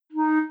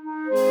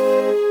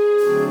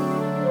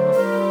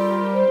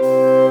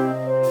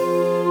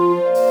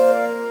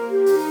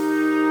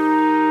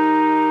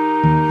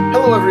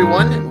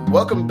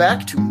welcome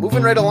back to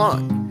Moving Right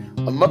Along,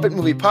 a Muppet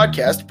movie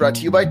podcast brought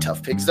to you by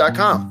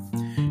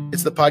ToughPigs.com.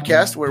 It's the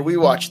podcast where we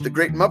watch The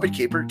Great Muppet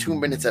Caper 2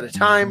 minutes at a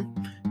time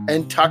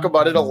and talk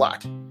about it a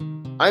lot.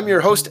 I'm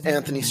your host,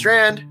 Anthony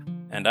Strand.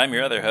 And I'm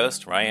your other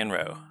host, Ryan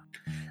Rowe.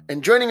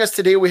 And joining us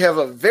today, we have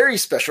a very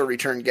special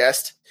return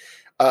guest.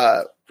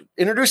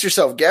 Introduce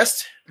yourself,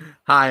 guest.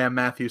 Hi, I'm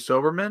Matthew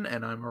Soberman,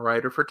 and I'm a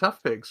writer for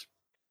Tough Pigs.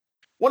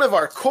 One of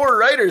our core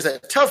writers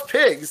at Tough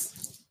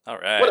Pigs. All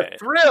right. What a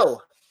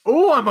thrill.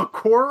 Oh, I'm a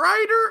core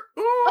writer?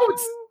 Ooh.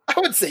 I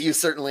would say you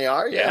certainly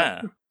are.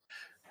 Yeah.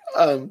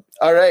 All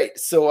right.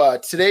 So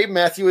today,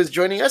 Matthew is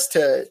joining us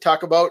to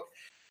talk about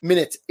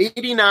minutes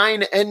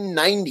 89 and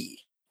 90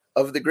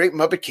 of The Great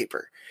Muppet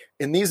Caper.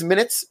 In these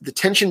minutes, the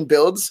tension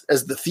builds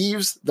as the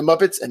thieves, the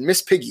Muppets, and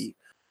Miss Piggy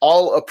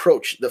all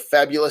approach the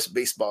fabulous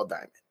baseball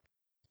diamond.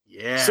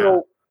 Yeah.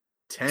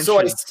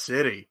 Tension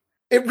City.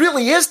 It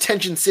really is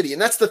Tension City.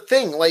 And that's the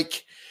thing.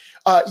 Like,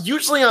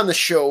 usually on the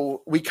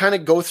show, we kind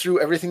of go through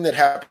everything that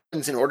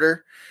happens in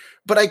order.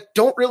 But I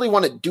don't really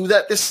want to do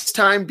that this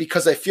time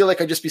because I feel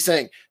like I'd just be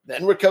saying,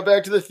 then we cut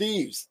back to the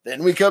thieves.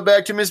 Then we cut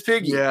back to Miss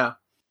Piggy. Yeah.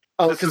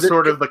 This is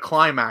sort of the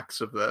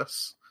climax of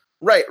this.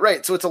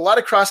 Right. So it's a lot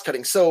of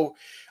cross-cutting. So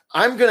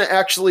I'm going to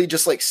actually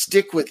just like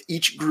stick with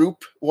each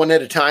group one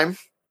at a time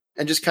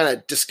and just kind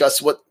of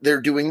discuss what they're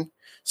doing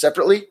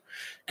separately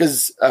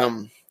because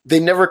they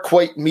never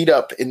quite meet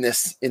up in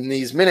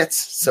these minutes.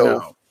 So,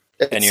 no.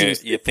 And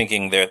you're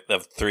thinking they're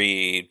of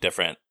three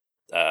different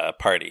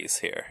parties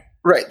here,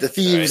 right? The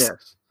thieves, right.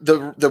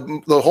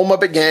 the whole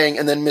Muppet gang,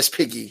 and then Miss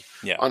Piggy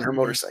on her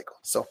motorcycle.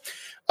 So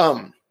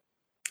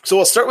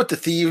I'll start with the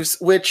thieves,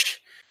 which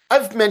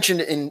I've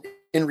mentioned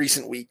in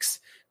recent weeks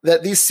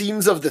that these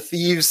scenes of the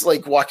thieves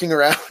like walking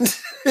around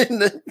in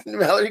the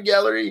Mallory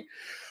Gallery,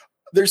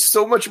 there's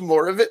so much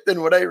more of it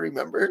than what I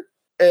remember.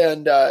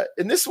 And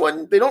in this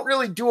one, they don't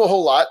really do a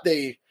whole lot.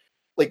 They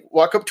like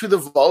walk up to the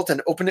vault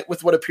and open it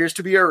with what appears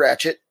to be a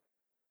ratchet.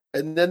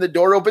 And then the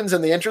door opens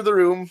and they enter the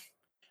room.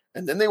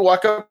 And then they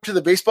walk up to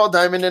the baseball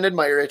diamond and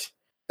admire it.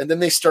 And then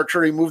they start to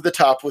remove the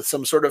top with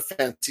some sort of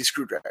fancy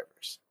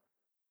screwdrivers.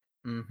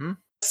 Mm-hmm.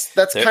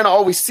 That's kind of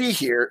all we see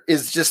here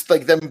is just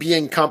like them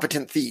being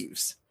competent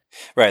thieves.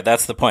 Right.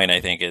 That's the point, I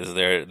think, is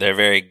they're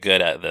very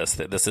good at this.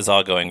 This is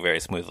all going very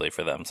smoothly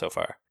for them so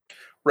far.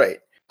 Right.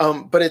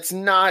 But it's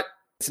not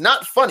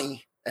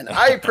funny. And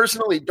I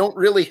personally don't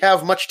really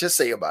have much to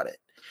say about it.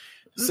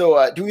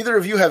 So do either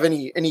of you have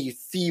any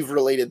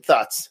thief-related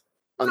thoughts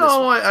on this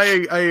one?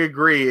 I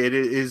agree. It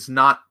is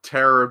not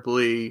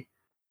terribly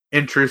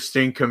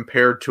interesting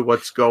compared to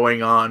what's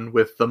going on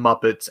with the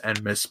Muppets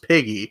and Miss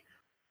Piggy.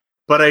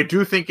 But I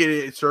do think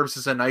it serves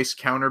as a nice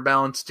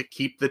counterbalance to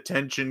keep the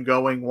tension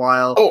going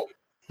while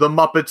the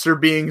Muppets are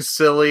being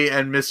silly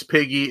and Miss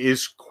Piggy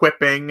is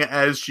quipping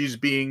as she's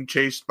being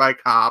chased by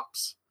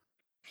cops.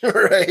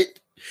 Right.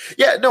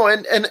 Yeah, no,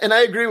 and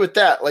I agree with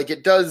that. Like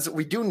it does,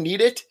 we do need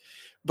it,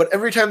 but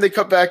every time they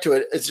cut back to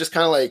it, it's just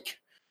kind of like,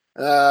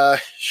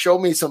 show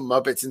me some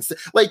Muppets instead.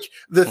 Like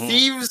the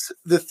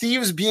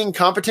thieves being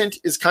competent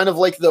is kind of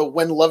like the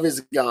When Love Is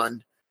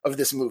Gone of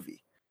this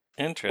movie.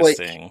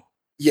 Interesting. Like,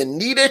 you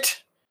need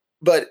it,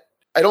 but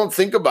I don't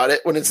think about it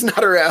when it's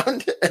not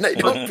around, and I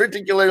don't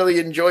particularly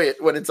enjoy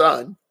it when it's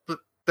on.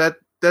 But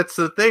that's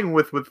the thing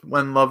with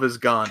When Love Is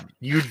Gone.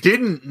 You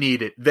didn't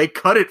need it. They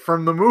cut it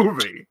from the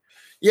movie.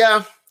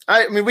 Yeah,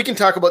 I mean, we can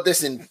talk about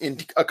this in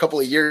a couple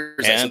of years,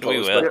 and I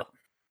suppose, we will.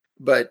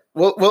 But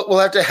we'll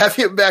have to have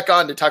you back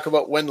on to talk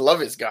about When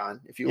Love Is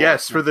Gone if you want.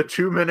 Yes, for the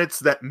 2 minutes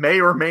that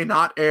may or may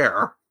not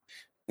air.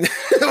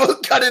 We'll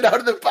cut it out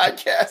of the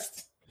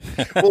podcast.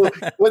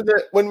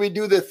 When we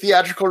do the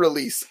theatrical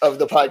release of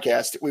the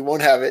podcast, we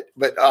won't have it,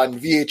 but on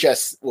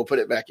VHS we'll put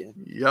it back in.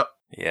 Yep.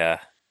 Yeah.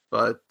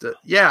 But the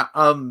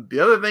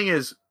other thing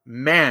is,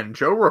 man,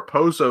 Joe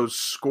Raposo's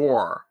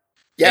score.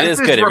 Yeah, it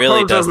is good. It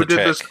really does the trick.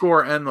 Who did the trick.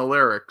 score and the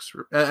lyrics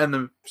and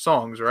the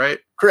songs, right?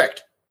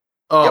 Correct.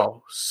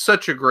 Oh,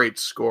 Such a great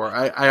score.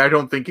 I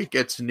don't think it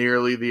gets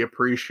nearly the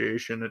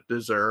appreciation it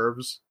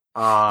deserves.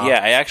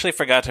 Yeah, I actually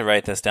forgot to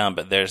write this down,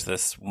 but there's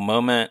this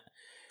moment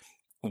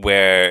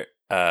where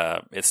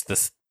it's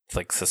this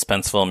like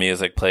suspenseful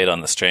music played on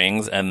the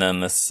strings, and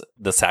then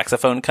the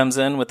saxophone comes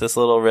in with this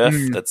little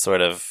riff that's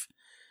sort of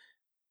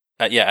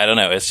I don't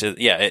know. It's just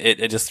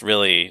it just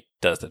really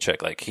does the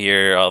trick. Like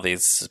here, all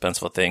these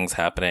suspenseful things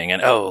happening,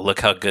 and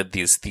look how good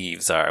these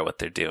thieves are, what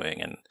they're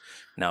doing, and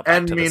now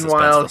back to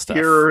meanwhile, the suspenseful stuff.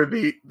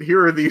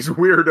 here are these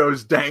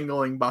weirdos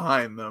dangling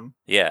behind them.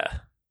 Yeah,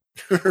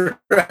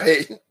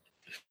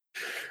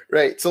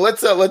 right. So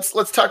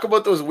let's talk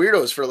about those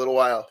weirdos for a little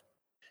while.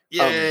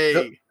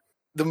 Yay!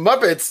 The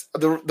Muppets,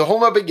 the whole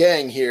Muppet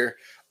gang here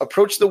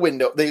approach the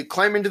window. They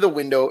climb into the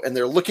window and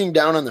they're looking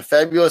down on the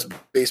fabulous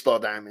baseball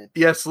diamond.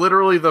 Yes,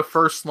 literally the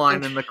first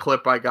line in the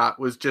clip I got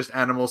was just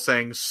animals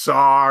saying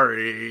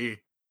sorry.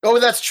 Oh,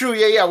 that's true.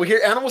 Yeah. We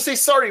hear animals say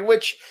sorry,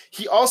 which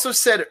he also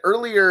said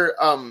earlier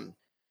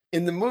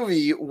in the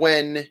movie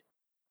when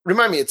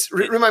Remind me,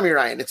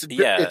 Ryan.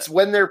 It's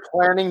when they're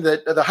planning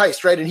the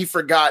heist, right? And he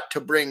forgot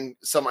to bring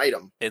some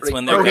item. It's right?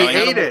 when they're going.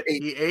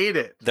 He ate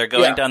it. They're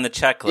going down the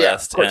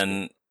checklist,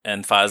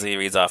 and Fozzie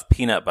reads off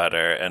peanut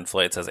butter, and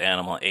Floyd says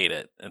animal ate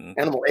it. And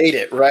animal ate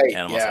it, right?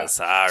 Animal says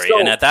sorry. So,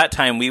 and at that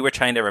time, we were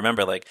trying to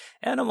remember, like,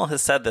 Animal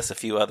has said this a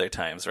few other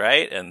times,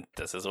 right? And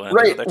this is one of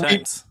the other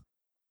times.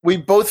 We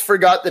both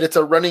forgot that it's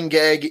a running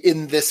gag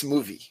in this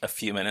movie. A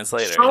few minutes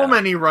later. So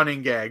many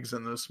running gags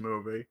in this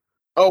movie.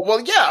 Oh,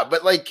 well, yeah,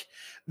 but like,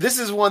 this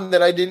is one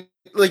that I didn't,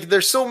 like,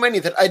 there's so many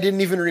that I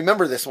didn't even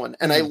remember this one.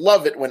 And I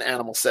love it when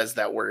Animal says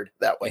that word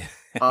that way.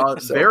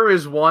 There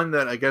is one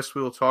that I guess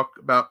we'll talk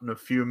about in a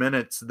few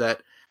minutes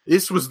that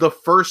this was the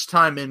first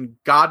time in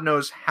God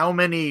knows how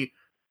many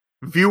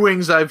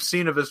viewings I've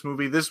seen of this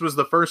movie. This was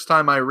the first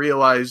time I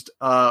realized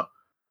a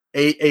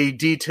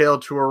detail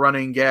to a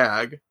running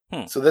gag.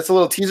 So that's a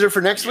little teaser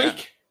for next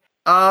week?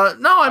 No,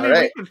 I mean,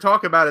 we can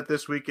talk about it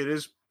this week. It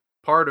is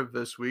part of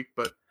this week,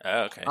 but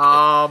okay.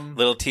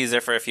 Little teaser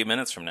for a few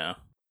minutes from now.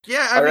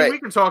 Yeah, I mean, we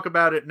can talk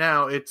about it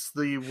now. It's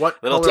the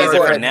what little color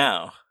teaser for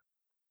now.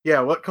 Yeah,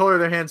 what color are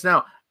their hands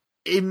now?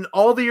 In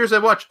all the years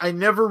I've watched, I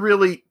never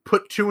really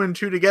put two and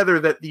two together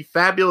that the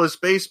fabulous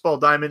baseball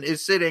diamond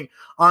is sitting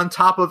on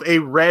top of a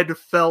red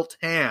felt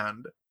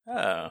hand.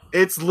 Oh.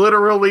 It's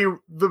literally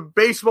the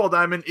baseball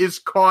diamond is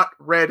caught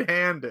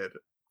red-handed.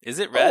 Is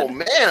it red? Oh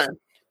man.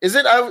 Is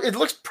it? It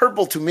looks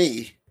purple to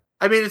me.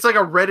 I mean, it's like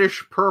a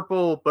reddish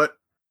purple, but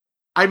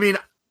I mean,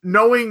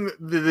 knowing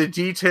the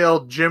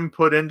detail Jim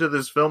put into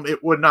this film,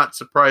 it would not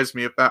surprise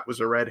me if that was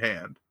a red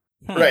hand.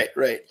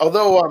 Right.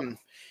 Although,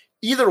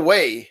 either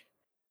way,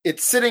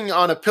 it's sitting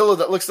on a pillow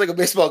that looks like a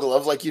baseball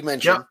glove, like you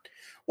mentioned. Yep.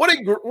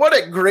 What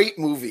a great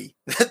movie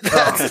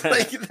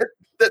that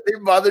they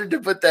bothered to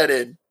put that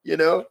in. You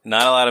know,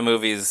 not a lot of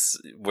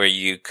movies where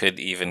you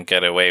could even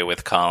get away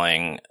with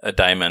calling a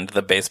diamond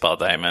the baseball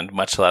diamond,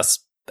 much less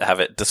have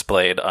it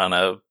displayed on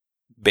a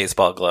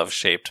baseball glove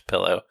shaped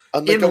pillow.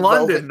 In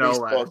London, no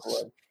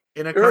less.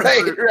 In a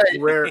country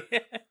where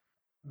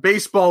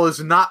baseball is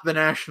not the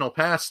national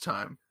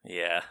pastime.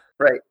 Yeah.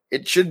 Right.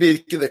 It should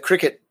be the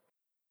cricket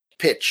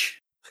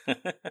pitch.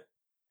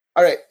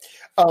 All right.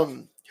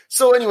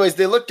 So anyways,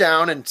 they look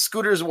down and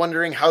Scooter's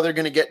wondering how they're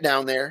going to get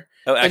down there.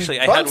 Oh, actually,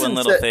 I had one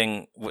little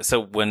thing.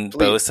 So when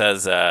Bo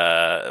says,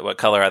 what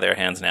color are their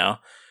hands now?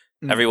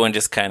 Everyone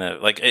just kind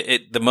of, like,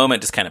 the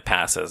moment just kind of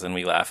passes and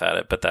we laugh at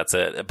it, but that's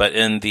it. But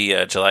in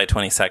the July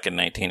 22nd,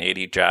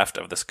 1980 draft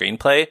of the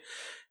screenplay,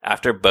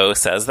 after Bo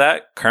says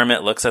that,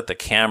 Kermit looks at the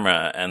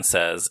camera and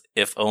says,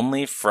 "If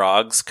only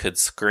frogs could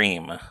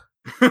scream."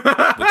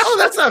 Oh,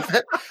 that's not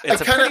bad.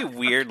 It's a pretty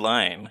weird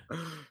line.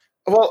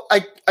 Well,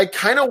 I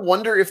kind of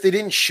wonder if they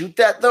didn't shoot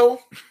that, though,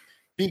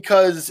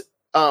 because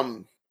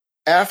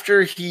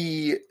after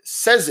he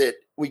says it,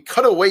 we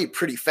cut away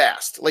pretty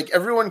fast. Like,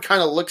 everyone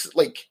kind of looks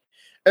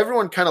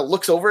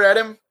over at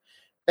him,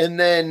 and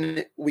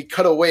then we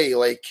cut away,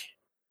 like,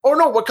 oh,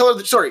 no, what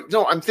color? Sorry,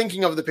 no, I'm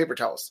thinking of the paper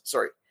towels.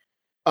 Sorry.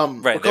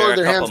 Right, there are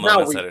a couple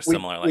moments that are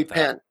similar like that.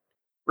 Pan.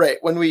 Right,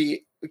 when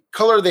we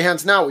color the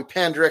hands now, we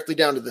pan directly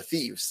down to the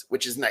thieves,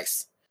 which is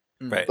nice.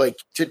 Right. Like,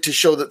 to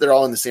show that they're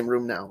all in the same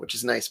room now, which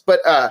is nice. But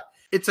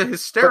it's a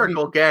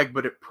hysterical gag,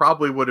 but it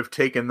probably would have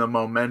taken the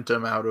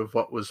momentum out of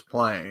what was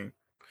playing.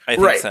 I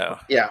think so.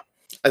 Yeah,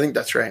 I think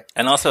that's right.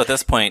 And also at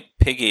this point,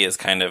 Piggy is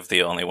kind of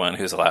the only one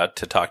who's allowed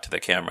to talk to the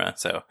camera,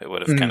 so it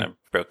would have kind of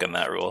broken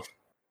that rule.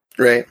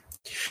 Right.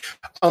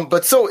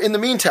 But so in the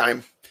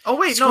meantime... Oh,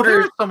 wait, no,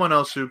 there's someone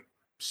else who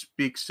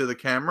speaks to the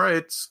camera.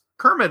 It's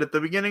Kermit at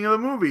the beginning of the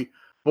movie.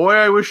 Boy,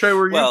 I wish I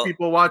were you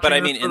people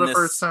watching this for the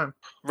first time.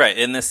 Right,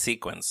 in this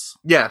sequence.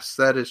 Yes,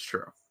 that is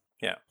true.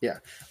 Yeah.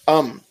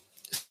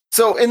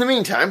 So in the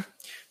meantime,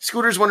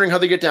 Scooter's wondering how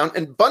they get down,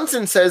 and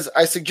Bunsen says,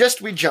 "I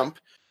suggest we jump."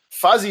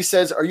 Fozzie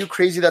says, "Are you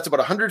crazy? That's about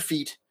 100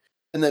 feet."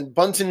 And then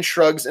Bunsen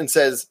shrugs and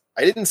says,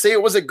 "I didn't say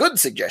it was a good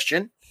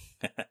suggestion."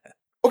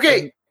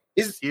 Okay,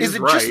 is it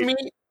right. Just me?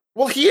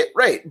 Well,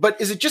 right, but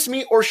is it just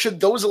me, or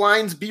should those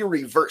lines be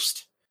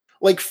reversed?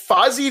 Like,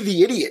 Fozzie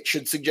the idiot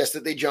should suggest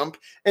that they jump,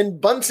 and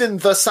Bunsen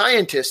the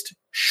scientist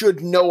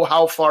should know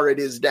how far it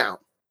is down.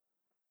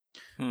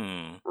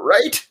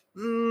 Right?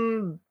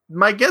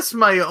 My guess,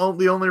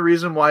 the only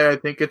reason why I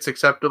think it's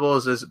acceptable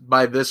is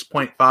by this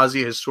point,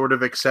 Fozzie has sort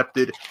of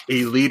accepted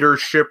a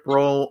leadership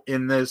role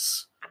in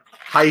this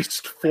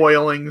heist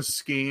foiling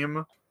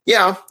scheme.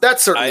 Yeah,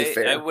 that's certainly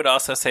fair. I would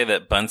also say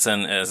that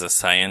Bunsen is a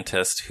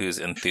scientist whose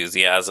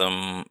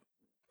enthusiasm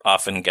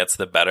often gets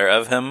the better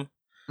of him.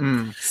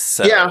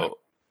 So yeah.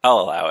 I'll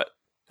allow it.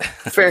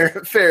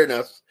 Fair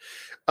enough.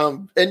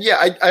 And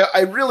yeah,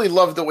 I really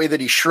love the way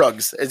that he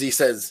shrugs as he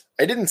says,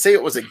 "I didn't say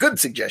it was a good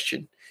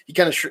suggestion." He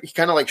kind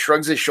of like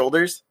shrugs his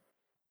shoulders.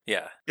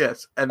 Yeah.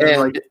 Yes, and then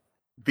like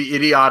the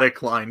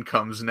idiotic line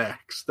comes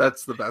next.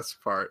 That's the best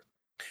part.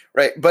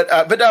 Right, but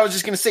I was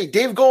just gonna say,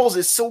 Dave Goelz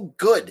is so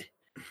good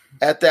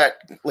at that,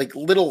 like,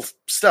 little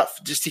stuff.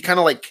 Just he kind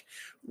of like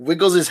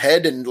wiggles his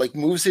head and like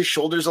moves his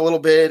shoulders a little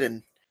bit,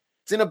 and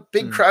it's in a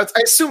big crowd.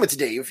 I assume it's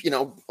Dave. You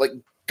know, like,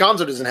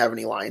 Gonzo doesn't have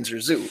any lines, or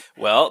Zoo.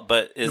 Well,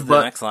 but is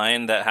the next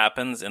line that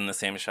happens in the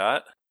same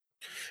shot?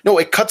 No,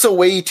 it cuts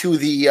away to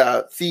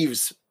the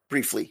thieves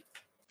briefly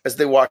as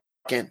they walk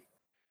in.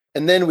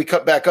 And then we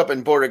cut back up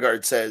and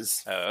Beauregard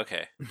says, "Oh,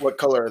 okay. What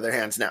color are their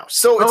hands now?"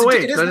 So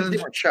it is a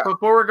different shot. But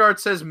Beauregard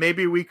says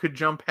maybe we could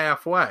jump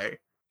halfway.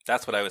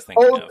 That's what I was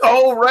thinking of.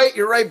 Oh, right.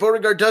 You're right.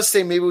 Beauregard does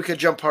say maybe we could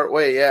jump part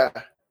way. Yeah.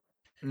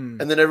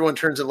 And then everyone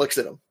turns and looks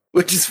at him,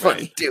 which is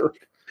funny, too.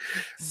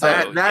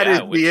 That is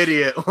the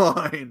idiot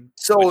line.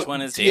 So which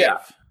one is Dave?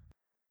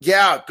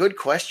 Yeah, good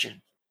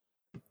question.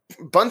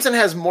 Bunsen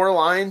has more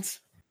lines.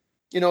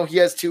 He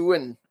has 2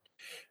 and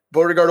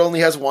Beauregard only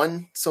has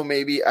 1. So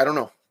maybe, I don't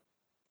know.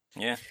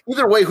 Yeah.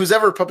 Either way, who's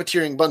ever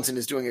puppeteering Bunsen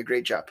is doing a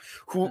great job.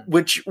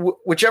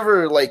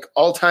 Whichever like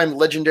all-time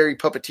legendary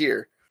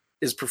puppeteer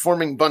is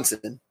performing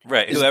Bunsen.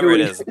 Right. Whoever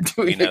it is,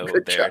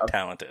 they're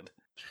talented.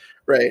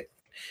 Right.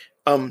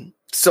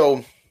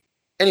 So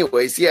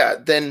anyways,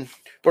 then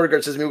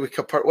Beauregard says maybe we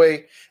cut part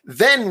way.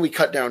 Then we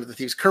cut down to the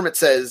thieves. Kermit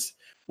says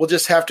we'll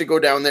just have to go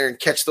down there and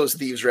catch those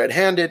thieves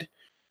red-handed.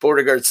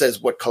 Beauregard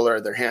says what color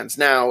are their hands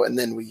now, and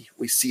then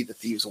we see the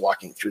thieves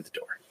walking through the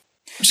door.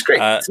 Which is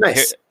great. It's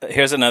nice.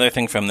 Here's another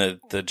thing from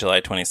the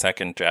July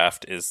 22nd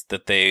draft is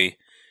that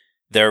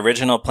their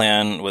original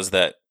plan was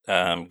that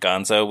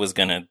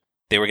Gonzo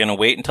they were gonna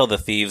wait until the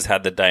thieves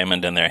had the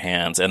diamond in their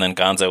hands, and then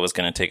Gonzo was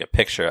gonna take a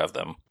picture of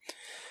them.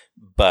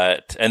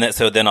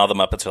 So then all the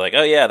Muppets were like,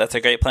 "Oh yeah, that's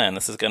a great plan.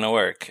 This is gonna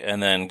work."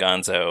 And then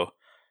Gonzo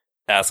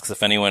asks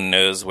if anyone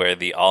knows where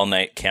the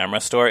all-night camera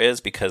store is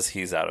because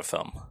he's out of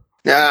film.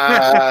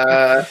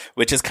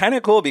 Which is kind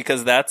of cool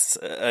because that's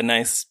a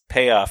nice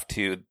payoff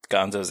to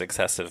Gonzo's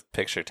excessive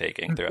picture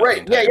taking throughout the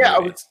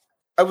entire movie.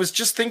 I was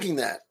just thinking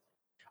that.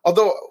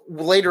 Although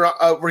later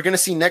on, we're going to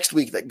see next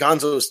week that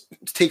Gonzo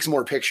takes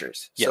more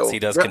pictures. Yes, he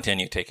does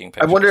continue taking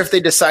pictures. I wonder if they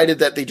decided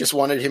that they just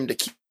wanted him to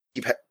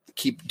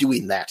keep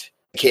doing that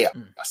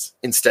chaos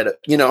instead of,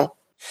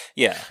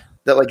 Yeah.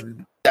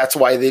 That that's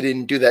why they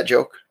didn't do that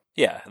joke.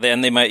 Yeah,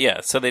 then they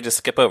might. So they just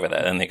skip over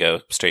that and they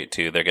go straight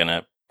to they're going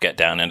to get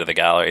down into the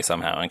gallery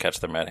somehow and catch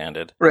them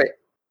red-handed. Right.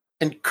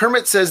 And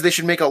Kermit says they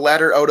should make a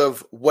ladder out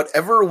of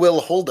whatever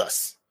will hold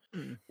us.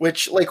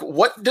 Which,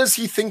 what does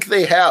he think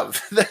they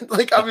have?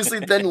 Obviously,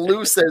 then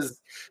Lou says,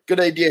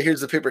 "Good idea.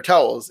 Here's the paper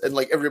towels," and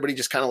everybody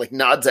just kind of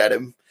nods at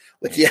him,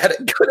 he had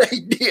a good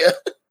idea,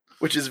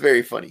 which is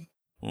very funny.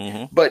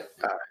 Mm-hmm. But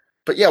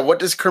yeah, what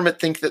does Kermit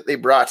think that they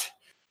brought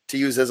to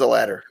use as a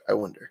ladder? I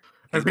wonder.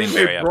 I think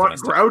they brought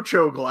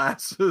Groucho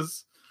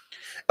glasses.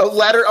 A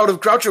ladder out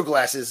of Groucho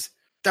glasses.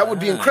 That would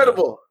be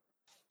incredible.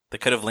 They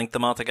could have linked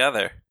them all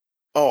together.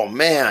 Oh,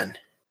 man.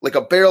 Like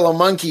a barrel of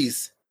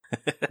monkeys.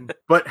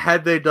 But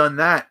had they done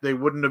that, they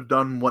wouldn't have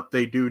done what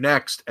they do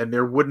next, and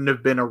there wouldn't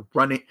have been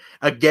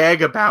a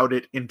gag about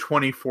it in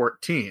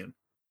 2014.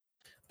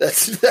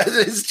 That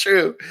is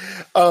true.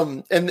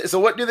 And so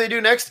what do they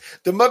do next?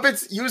 The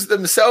Muppets use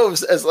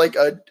themselves as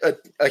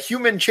a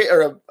human chain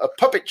or a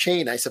puppet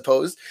chain, I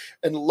suppose,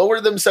 and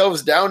lower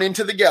themselves down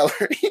into the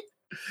gallery.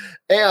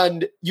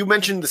 And you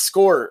mentioned the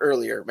score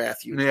earlier,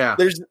 Matthew. Yeah.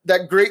 There's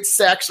that great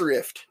sax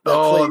riff that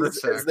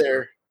plays as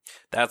they're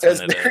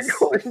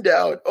going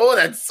down. Oh,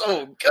 that's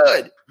so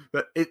good.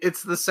 But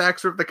it's the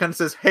sax riff that kind of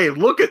says, "Hey,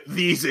 look at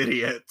these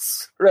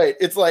idiots." Right.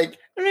 It's like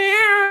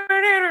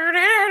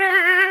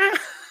I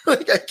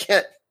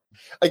can't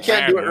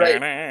do it right.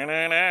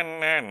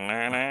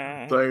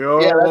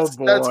 It's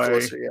boy. That's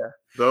closer, yeah.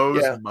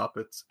 Those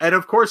Muppets. And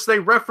of course they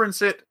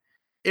reference it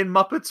in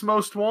Muppets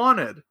Most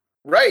Wanted.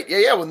 Right,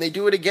 yeah, when they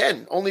do it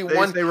again.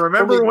 They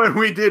remember when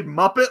we did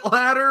Muppet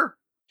Ladder?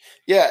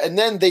 Yeah, and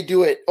then they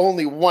do it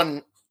only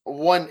one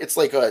it's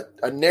like a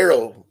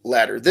narrow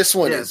ladder. This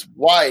one is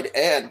wide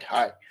and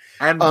high.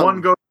 And one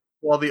goes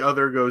while the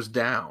other goes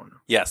down.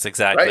 Yes,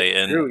 exactly.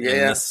 Right?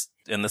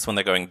 In this one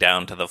they're going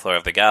down to the floor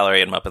of the gallery.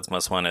 In Muppets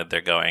Most Wanted,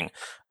 they're going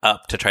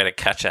up to try to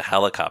catch a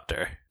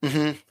helicopter.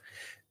 Mm-hmm.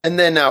 And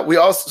then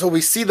we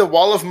see the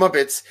wall of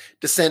Muppets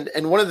descend,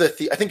 and one of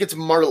the I think it's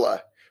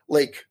Marla,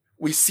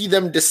 we see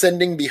them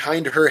descending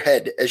behind her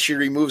head as she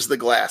removes the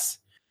glass,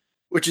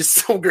 which is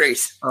so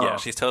great. Yeah,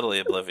 she's totally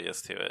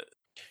oblivious to it.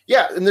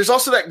 Yeah, and there's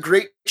also that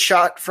great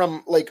shot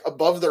from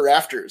above the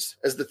rafters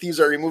as the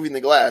thieves are removing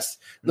the glass.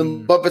 The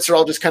Muppets are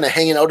all just kind of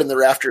hanging out in the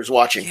rafters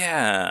watching.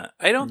 Yeah,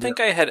 I don't think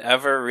I had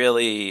ever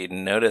really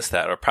noticed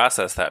that or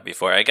processed that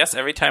before. I guess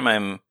every time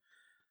I'm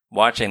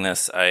watching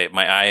this,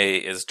 my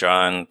eye is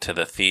drawn to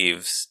the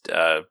thieves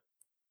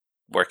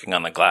working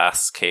on the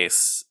glass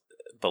case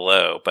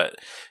below. But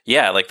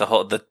yeah,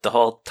 the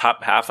whole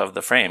top half of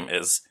the frame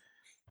is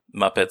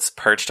Muppets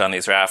perched on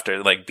these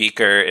rafters.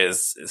 Beaker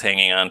is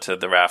hanging onto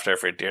the rafter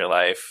for dear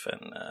life,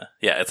 and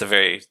it's a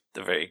very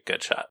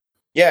good shot.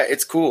 Yeah,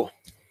 it's cool.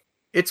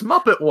 It's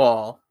Muppet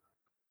Wall.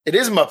 It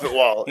is Muppet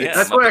Wall. Yeah,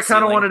 that's why I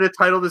kind of wanted to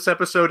title this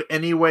episode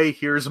 "Anyway,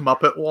 Here's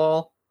Muppet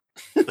Wall."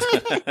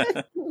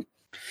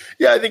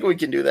 Yeah, I think we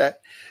can do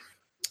that.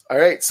 All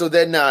right. So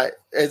then,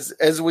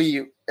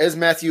 as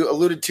Matthew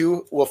alluded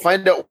to, we'll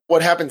find out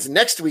what happens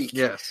next week.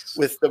 Yes,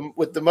 with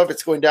the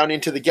Muppets going down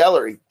into the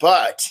gallery.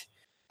 But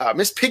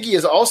Miss Piggy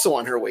is also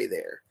on her way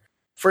there,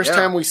 First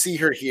time we see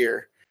her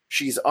here,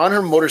 she's on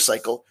her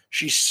motorcycle.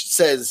 She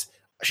says,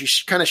 she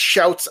kind of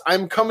shouts,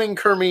 "I'm coming,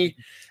 Kermie."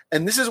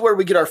 And this is where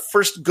we get our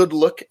first good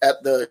look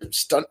at the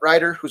stunt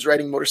rider who's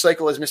riding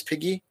motorcycle as Miss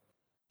Piggy,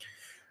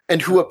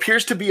 and who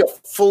appears to be a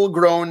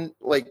full-grown,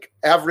 like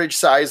average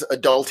size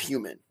adult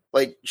human.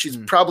 Like she's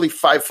probably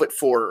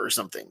 5'4" or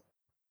something.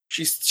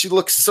 She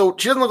looks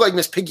she doesn't look like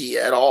Miss Piggy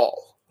at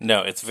all.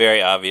 No, it's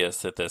very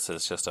obvious that this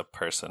is just a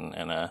person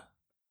in a.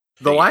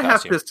 Though I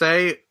have to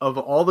say, of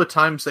all the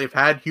times they've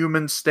had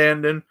humans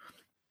stand in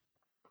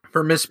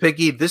for Miss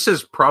Piggy, this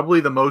is probably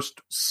the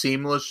most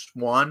seamless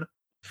one.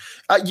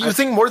 You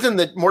think more than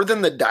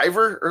the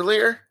diver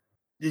earlier?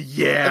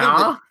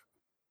 Yeah.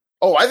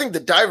 I think the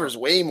diver's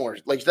way more.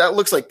 Like that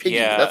looks like Piggy.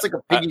 Yeah, that's like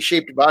a Piggy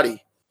shaped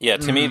body. Yeah,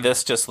 to me,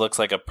 this just looks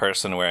like a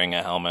person wearing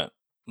a helmet.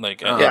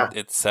 Like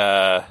it's.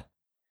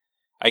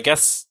 I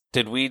guess,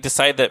 did we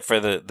decide that for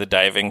the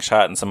diving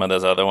shot and some of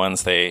those other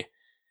ones, they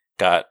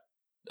got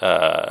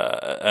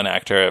an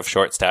actor of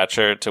short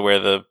stature to wear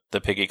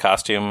the Piggy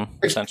costume?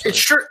 Essentially,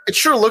 it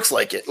sure looks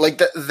like it. Like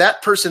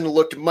that person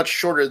looked much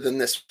shorter than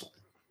this.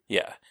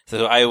 Yeah,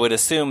 so I would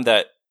assume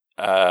that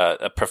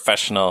a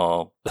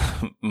professional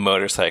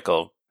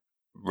motorcycle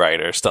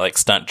rider, like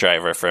stunt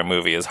driver for a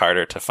movie, is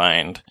harder to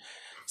find.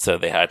 So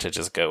they had to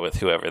just go with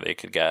whoever they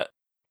could get.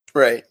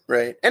 Right.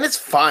 And it's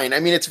fine. I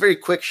mean, it's very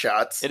quick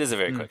shots. It is a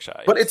very quick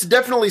shot. But it's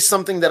definitely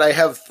something that I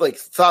have like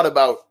thought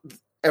about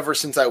ever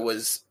since I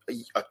was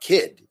a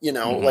kid, you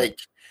know, like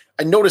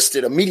I noticed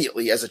it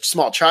immediately as a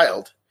small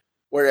child.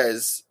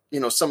 Whereas, you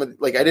know, some of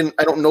like, I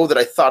don't know that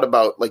I thought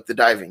about like the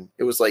diving.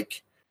 It was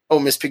like, oh,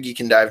 Miss Piggy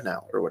can dive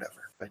now or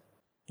whatever. But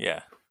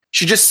yeah,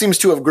 she just seems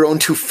to have grown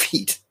 2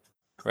 feet.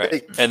 Right.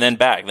 Like, and then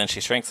then she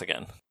shrinks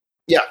again.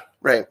 Yeah.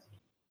 Right.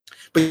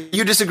 But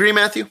you disagree,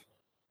 Matthew?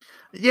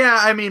 Yeah,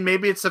 I mean,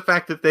 maybe it's the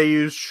fact that they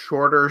use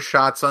shorter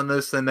shots on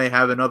this than they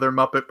have in other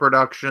Muppet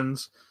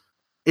productions.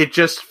 It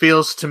just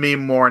feels to me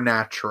more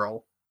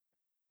natural.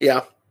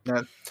 Yeah.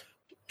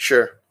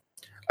 Sure.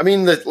 I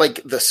mean,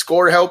 the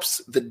score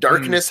helps. The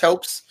darkness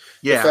helps.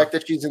 Yeah. The fact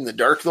that she's in the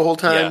dark the whole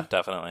time. Yeah,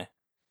 definitely.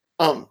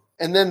 And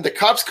then the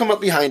cops come up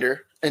behind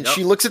her, and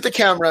she looks at the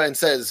camera and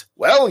says,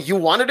 "Well, you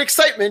wanted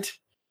excitement,"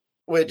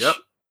 which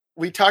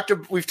we've talked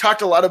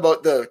a lot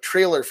about the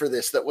trailer for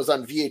this that was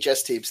on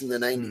VHS tapes in the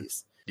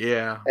 90s.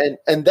 Yeah.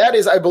 And that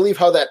is, I believe,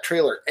 how that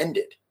trailer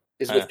ended,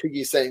 is with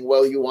Piggy saying,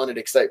 "Well, you wanted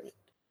excitement."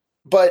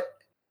 But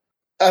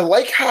I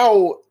like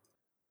how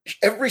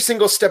every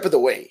single step of the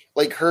way,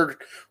 like her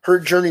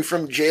journey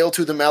from jail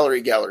to the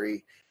Mallory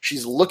Gallery,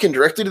 she's looking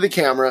directly to the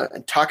camera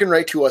and talking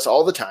right to us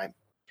all the time.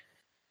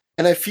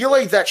 And I feel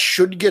like that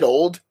should get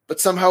old, but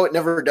somehow it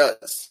never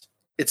does.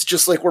 It's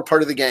just like we're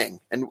part of the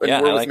gang, and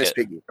we're with Miss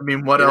Piggy. I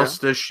mean, what else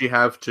does she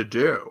have to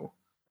do?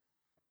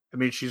 I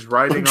mean, she's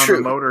riding on a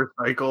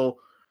motorcycle.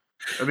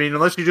 I mean,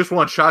 unless you just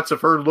want shots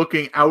of her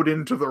looking out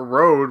into the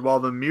road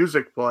while the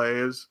music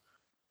plays,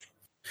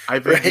 I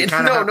think you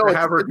kind of have to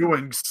have her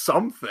doing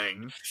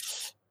something.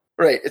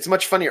 Right. It's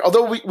much funnier.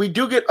 Although we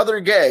do get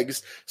other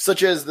gags,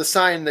 such as the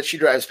sign that she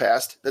drives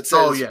past that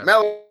says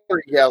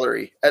Mallory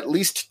Gallery, at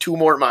least 2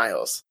 more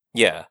miles.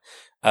 Yeah.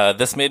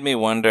 This made me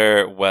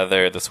wonder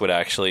whether this would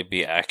actually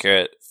be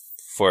accurate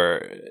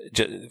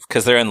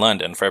because they're in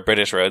London, for a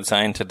British road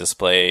sign to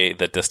display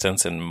the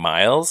distance in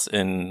miles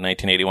in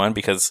 1981,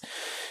 because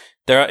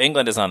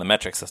England is on the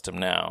metric system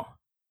now.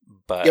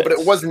 But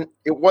it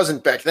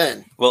wasn't back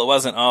then. Well, it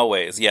wasn't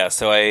always. Yeah,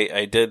 so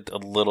I did a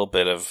little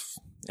bit of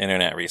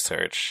internet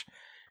research,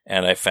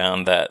 and I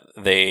found that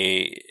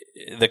the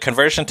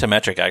conversion to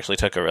metric actually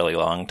took a really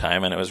long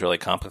time, and it was really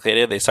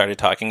complicated. They started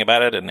talking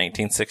about it in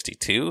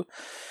 1962.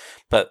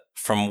 But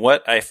from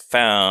what I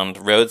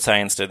found, road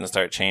signs didn't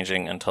start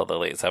changing until the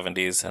late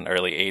 70s and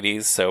early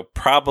 80s. So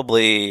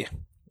probably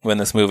when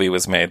this movie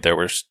was made, there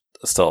were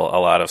still a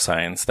lot of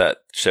signs that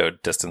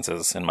showed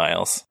distances in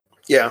miles.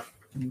 Yeah.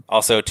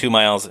 Also, 2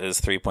 miles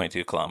is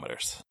 3.2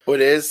 kilometers. Oh,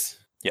 it is?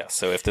 Yeah,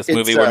 so if this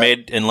movie were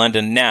made in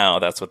London now,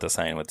 that's what the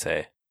sign would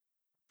say.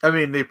 I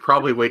mean, they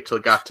probably wait till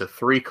it got to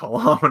 3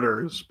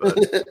 kilometers. But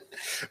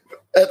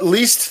at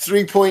least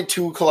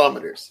 3.2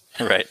 kilometers.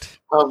 Right.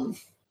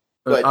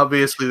 But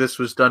obviously, this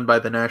was done by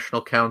the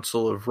National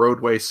Council of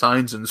Roadway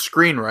Signs and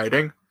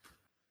Screenwriting.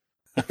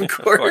 Of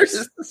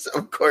course.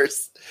 Of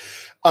course.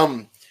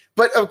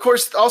 But of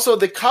course, also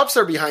the cops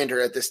are behind her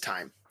at this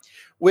time,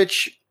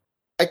 which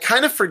I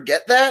kind of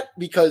forget that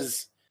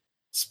because,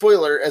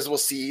 spoiler, as we'll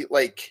see,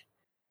 like,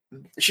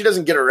 she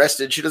doesn't get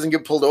arrested. She doesn't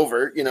get pulled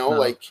over, you know,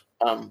 like,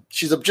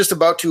 she's just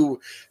about to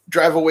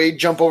drive away,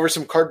 jump over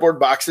some cardboard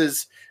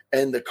boxes,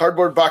 and the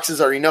cardboard boxes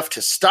are enough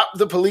to stop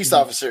the police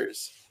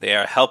officers. They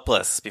are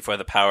helpless before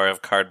the power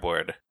of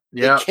cardboard.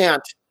 Yeah. They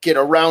can't get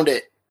around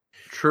it.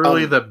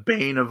 Truly the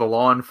bane of a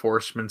law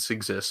enforcement's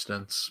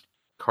existence.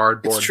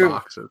 Cardboard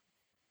boxes.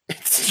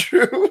 It's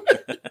true.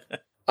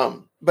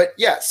 But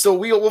yeah, so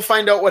we'll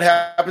find out what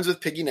happens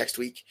with Piggy next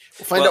week.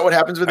 We'll find out what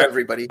happens with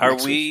everybody.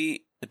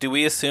 Do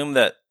we assume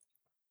that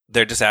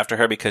they're just after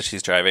her because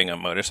she's driving a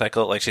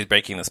motorcycle? Like she's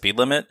breaking the speed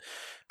limit?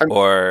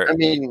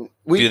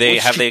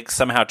 have they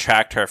somehow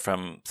tracked her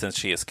since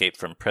she escaped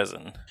from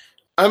prison?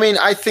 I mean,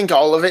 I think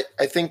all of it.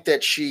 I think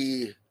that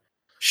she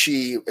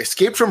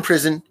escaped from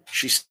prison.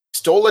 She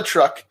stole a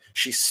truck.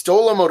 She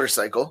stole a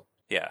motorcycle.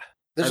 Yeah.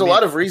 There's a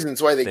lot of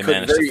reasons why they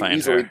could very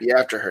easily be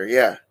after her.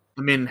 Yeah.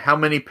 I mean, how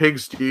many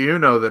pigs do you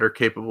know that are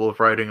capable of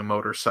riding a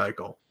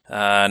motorcycle?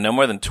 No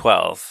more than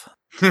 12.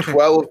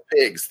 12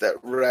 pigs that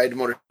ride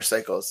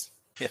motorcycles.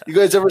 Yeah. You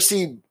guys ever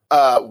see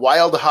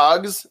Wild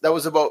Hogs? That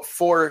was about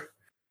 4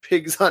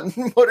 pigs on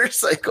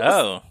motorcycles.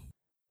 Oh.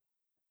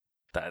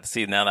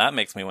 Now that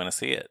makes me want to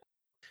see it.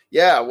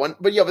 Yeah,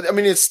 but I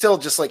mean, it's still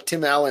just like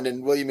Tim Allen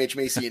and William H.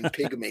 Macy in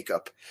pig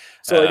makeup.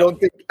 So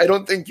I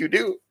don't think you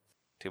do.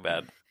 Too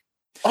bad.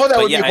 Oh, that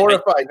would be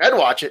horrifying. I'd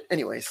watch it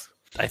anyways.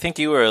 I think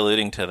you were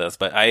alluding to this,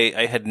 but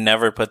I had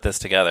never put this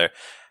together.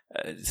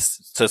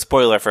 So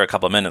spoiler for a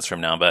couple of minutes from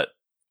now, but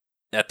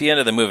at the end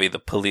of the movie, the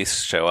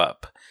police show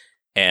up.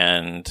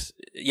 And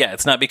yeah,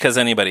 it's not because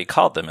anybody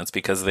called them. It's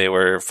because they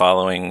were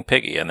following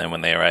Piggy. And then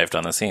when they arrived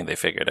on the scene, they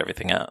figured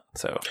everything out.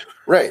 So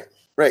Right.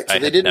 So I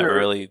had never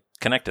really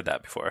connected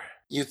that before.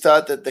 You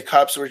thought that the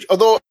cops were,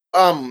 although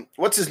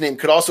what's his name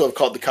could also have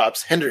called the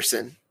cops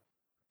Henderson.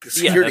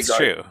 Yeah, that's guard.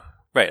 True.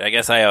 Right. I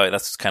guess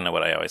that's kind of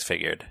what I always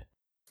figured.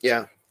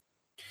 Yeah.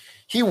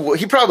 He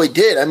probably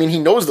did. I mean, he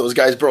knows those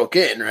guys broke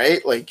in,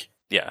 right? Like,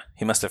 yeah,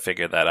 he must have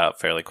figured that out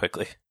fairly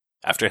quickly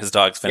after his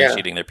dogs finished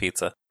eating their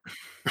pizza.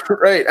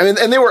 Right. I mean,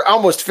 and they were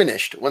almost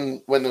finished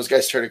when those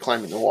guys started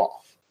climbing the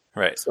wall.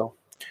 Right. So,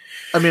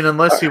 I mean,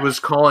 unless he was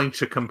calling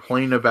to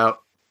complain about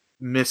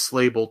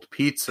mislabeled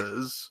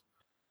pizzas.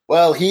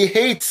 Well, he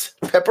hates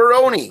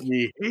pepperoni.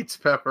 He hates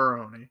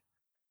pepperoni.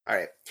 All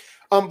right.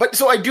 But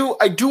so I do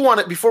want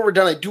to, before we're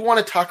done, I do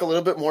want to talk a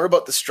little bit more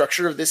about the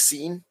structure of this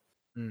scene.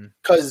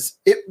 Because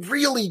it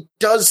really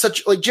does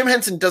Jim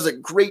Henson does a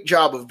great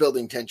job of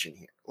building tension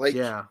here. Like,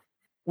 yeah,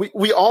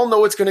 we all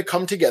know it's going to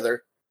come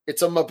together.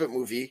 It's a Muppet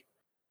movie.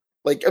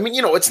 Like, I mean,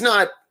 it's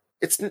not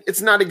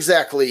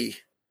exactly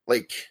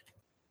like,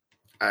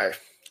 I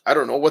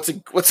don't know what's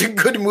a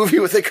good movie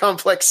with a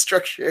complex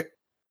structure.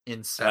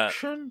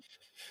 Inception.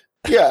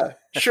 Yeah,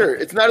 sure.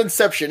 It's not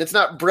Inception. It's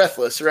not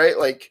Breathless, right?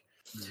 Like,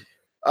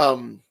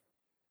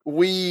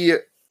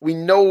 we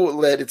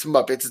know that it's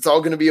Muppets. It's all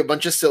going to be a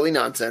bunch of silly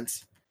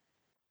nonsense.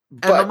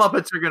 And the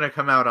Muppets are going to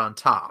come out on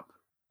top.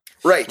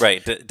 Right.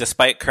 Right.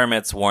 Despite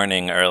Kermit's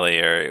warning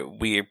earlier,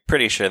 we're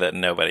pretty sure that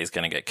nobody's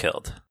going to get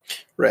killed.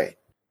 Right.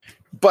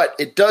 But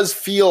it does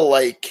feel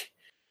like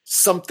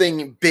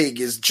something big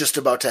is just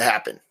about to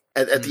happen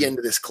at the end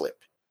of this clip.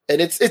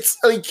 And it's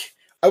like,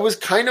 I was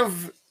kind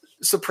of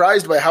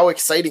surprised by how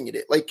exciting it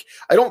is. Like,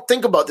 I don't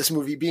think about this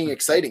movie being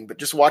exciting, but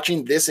just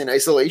watching this in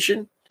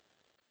isolation,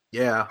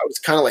 yeah, I was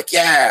kind of like,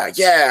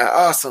 yeah,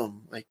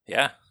 awesome. Like,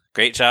 yeah,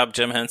 great job,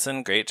 Jim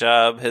Henson. Great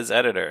job, his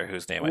editor,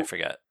 whose name I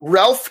forget.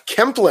 Ralph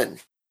Kemplin.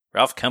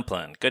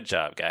 Good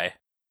job, guy.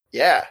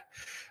 Yeah.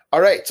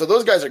 All right, so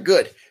those guys are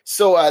good.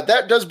 So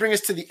that does bring us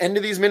to the end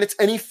of these minutes.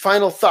 Any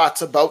final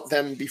thoughts about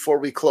them before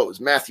we close?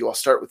 Matthew, I'll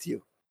start with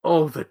you.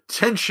 Oh, the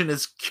tension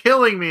is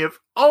killing me. If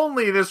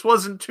only this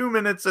wasn't 2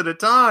 minutes at a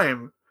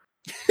time.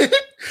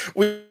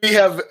 We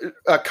have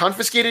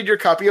confiscated your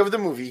copy of the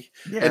movie,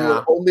 and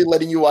we're only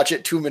letting you watch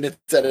it 2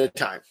 minutes at a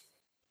time.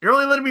 You're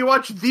only letting me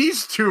watch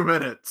these 2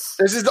 minutes.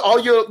 This is all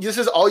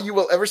you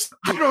will ever see.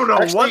 I don't know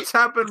what's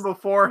happened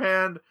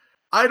beforehand.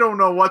 I don't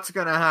know what's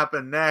going to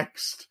happen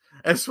next.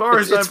 As far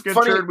as I'm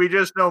concerned, we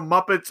just know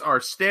Muppets are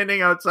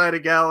standing outside a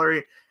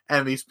gallery,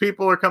 and these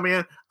people are coming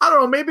in. I don't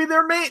know. Maybe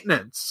they're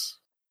maintenance.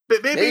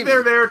 Maybe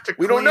they're there to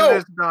clean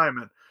this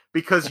diamond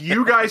because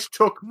you guys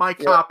took my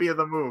copy of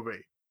the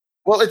movie.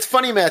 Well, it's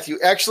funny, Matthew.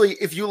 Actually,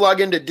 if you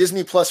log into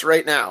Disney Plus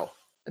right now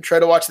and try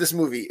to watch this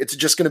movie, it's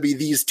just going to be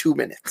these 2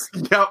 minutes.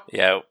 Yep.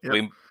 Yeah,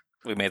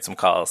 we made some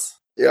calls.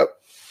 Yep.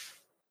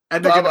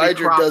 And Bob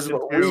Iger does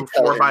what we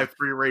tell 4:3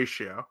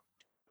 ratio.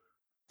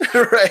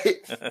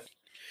 Right.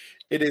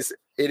 It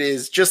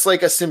is just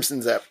like a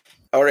Simpsons app.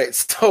 All right.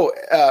 So,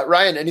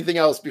 Ryan, anything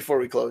else before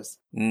we close?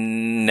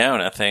 No,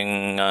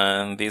 nothing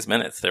on these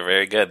minutes. They're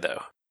very good,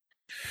 though.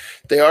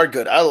 They are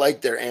good. I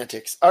like their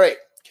antics. All right.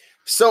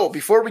 So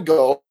before we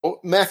go,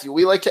 Matthew,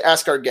 we like to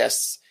ask our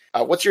guests,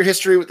 what's your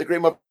history with the Great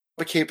Muppet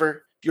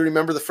Caper? Do you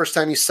remember the first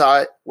time you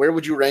saw it? Where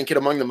would you rank it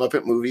among the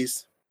Muppet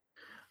movies?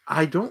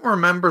 I don't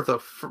remember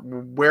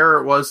where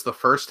it was the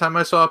first time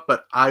I saw it,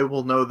 but I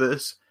will know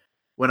this.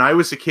 When I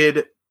was a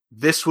kid,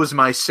 this was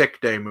my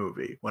sick day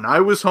movie. When I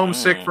was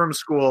homesick from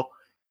school,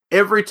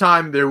 every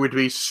time there would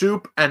be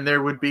soup and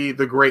there would be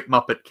the Great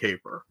Muppet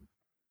Caper.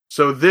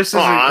 So this is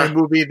a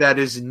movie that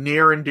is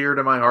near and dear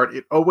to my heart.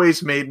 It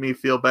always made me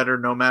feel better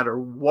no matter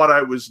what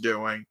I was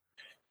doing.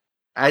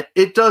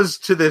 It does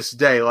to this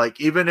day.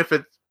 Like, even if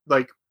it,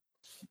 like,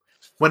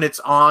 when it's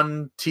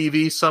on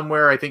TV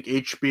somewhere, I think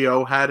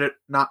HBO had it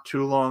not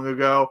too long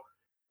ago.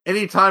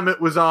 Anytime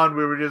it was on,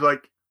 we were just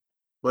like,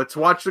 let's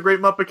watch the Great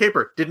Muppet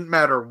Caper. Didn't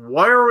matter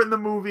where in the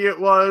movie it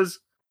was.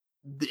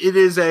 It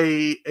is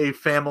a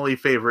family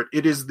favorite.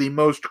 It is the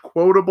most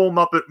quotable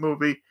Muppet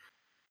movie.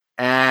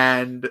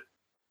 And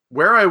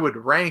where I would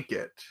rank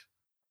it,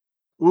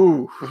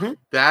 Ooh,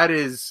 that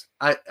is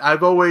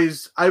I've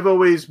always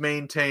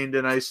maintained,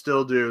 and I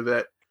still do,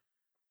 that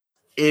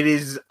it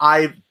is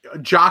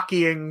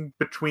jockeying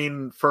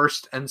between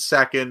first and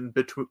second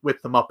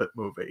with the Muppet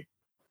movie.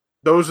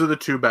 Those are the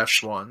two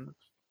best ones.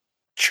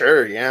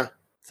 Sure, yeah.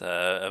 It's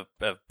a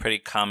pretty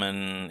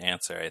common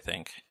answer, I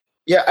think.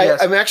 Yeah,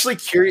 yes. I'm actually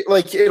curious.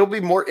 Like, it'll be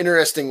more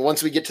interesting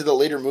once we get to the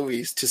later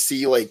movies to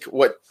see like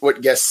what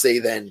guests say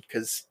then.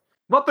 Because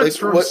Muppets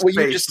from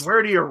Space,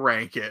 where do you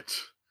rank it?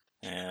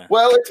 Yeah.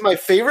 Well, it's my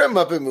favorite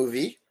Muppet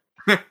movie.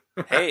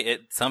 Hey,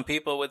 some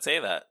people would say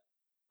that,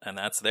 and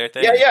that's their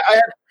thing. Yeah.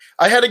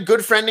 I had a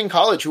good friend in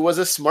college who was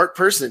a smart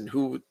person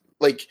who,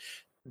 like,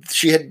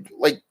 she had,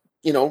 like,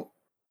 you know,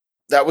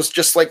 that was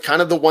just like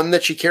kind of the one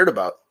that she cared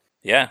about.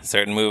 Yeah,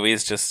 certain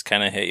movies just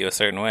kind of hit you a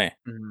certain way.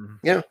 Mm-hmm.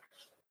 Yeah.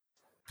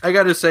 I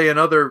got to say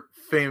another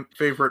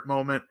favorite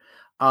moment,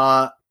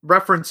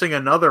 referencing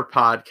another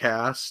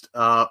podcast,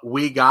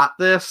 We Got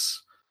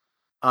This.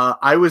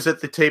 I was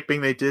at the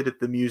taping they did at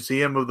the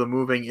Museum of the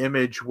Moving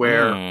Image,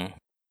 where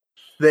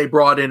they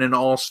brought in an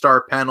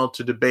all-star panel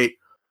to debate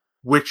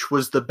which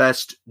was the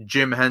best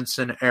Jim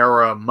Henson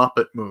era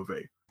Muppet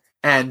movie.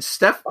 And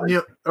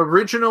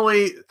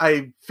originally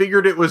I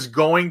figured it was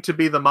going to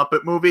be the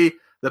Muppet movie.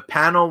 The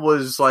panel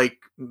was like...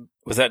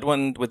 Was that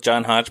one with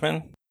John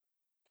Hodgman?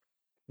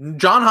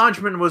 John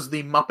Hodgman was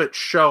the Muppet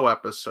Show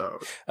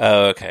episode.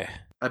 Oh, okay.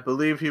 I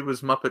believe he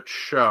was Muppet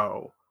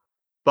Show.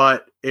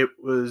 But it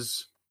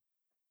was...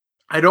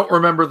 I don't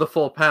remember the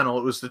full panel.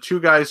 It was the two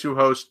guys who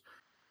host.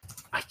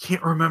 I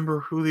can't remember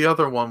who the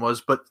other one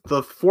was, but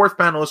the fourth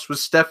panelist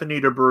was Stephanie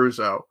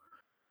D'Abruzzo,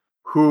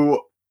 who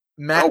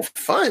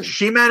fun.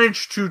 She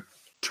managed to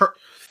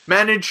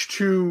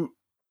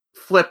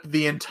flip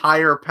the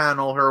entire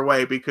panel her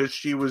way because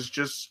she was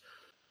just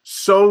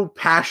so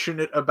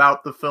passionate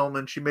about the film,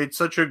 and she made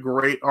such a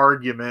great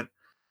argument.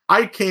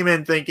 I came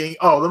in thinking,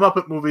 oh, the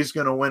Muppet movie is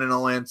going to win in a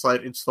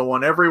landslide. It's the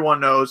one everyone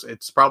knows.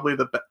 It's probably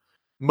the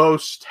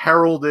most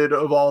heralded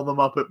of all the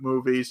Muppet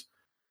movies,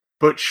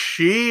 but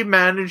she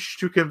managed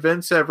to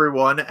convince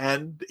everyone,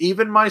 and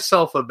even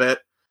myself a bit,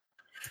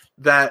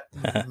 that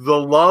the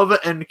love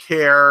and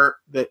care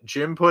that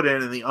Jim put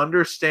in and the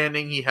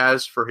understanding he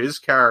has for his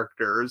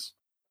characters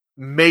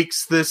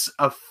makes this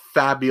a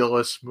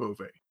fabulous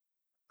movie.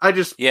 I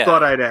just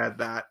thought I'd add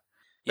that.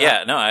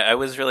 Yeah, no, I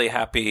was really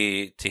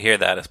happy to hear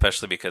that,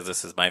 especially because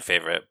this is my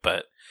favorite,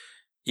 but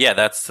yeah,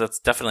 that's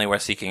definitely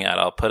worth seeking out.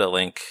 I'll put a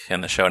link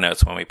in the show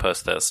notes when we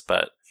post this.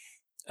 But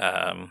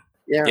that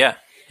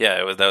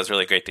was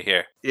really great to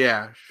hear.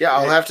 Yeah.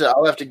 I'll have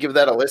to give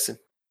that a listen.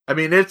 I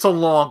mean, it's a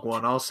long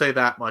one. I'll say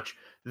that much.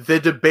 The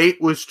debate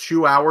was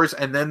 2 hours,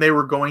 and then they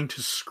were going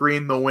to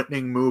screen the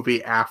winning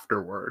movie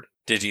afterward.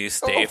 Did you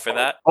stay for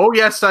that? Oh,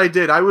 yes, I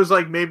did. I was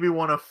like maybe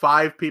one of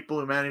 5 people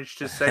who managed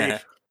to stay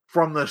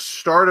from the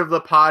start of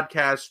the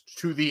podcast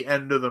to the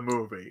end of the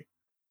movie.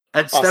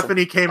 And awesome.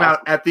 Stephanie came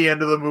out at the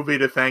end of the movie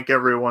to thank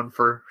everyone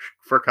for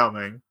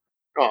coming.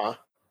 Aw,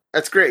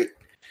 that's great.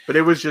 But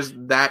it was just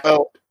that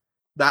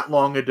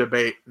long a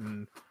debate.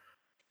 And,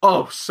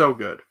 so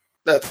good.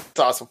 That's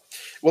awesome.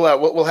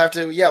 We'll have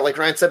to, like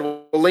Ryan said,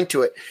 we'll link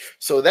to it.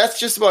 So that's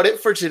just about it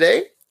for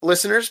today.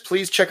 Listeners,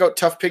 please check out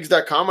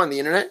toughpigs.com on the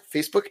internet,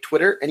 Facebook,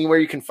 Twitter, anywhere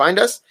you can find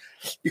us.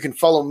 You can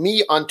follow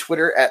me on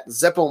Twitter at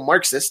Zeppo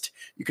Marxist.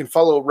 You can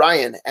follow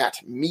Ryan at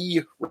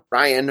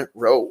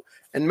 @MeRyanRowe.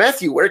 And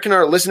Matthew, where can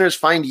our listeners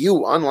find you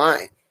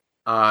online?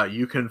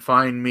 You can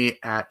find me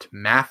at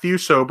Matthew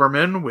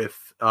Soberman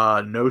with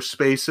no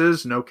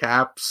spaces, no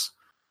caps,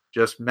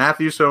 just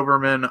Matthew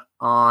Soberman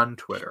on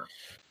Twitter.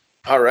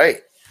 All right.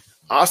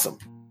 Awesome.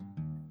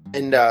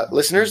 And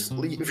listeners,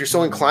 if you're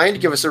so inclined,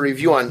 give us a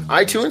review on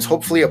iTunes,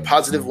 hopefully a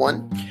positive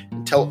one,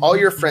 and tell all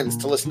your friends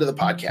to listen to the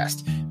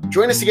podcast.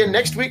 Join us again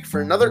next week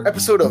for another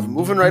episode of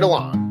Moving Right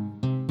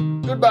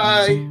Along.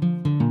 Goodbye.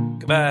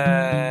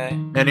 Goodbye.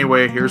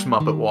 Anyway, here's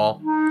Muppet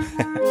Wall.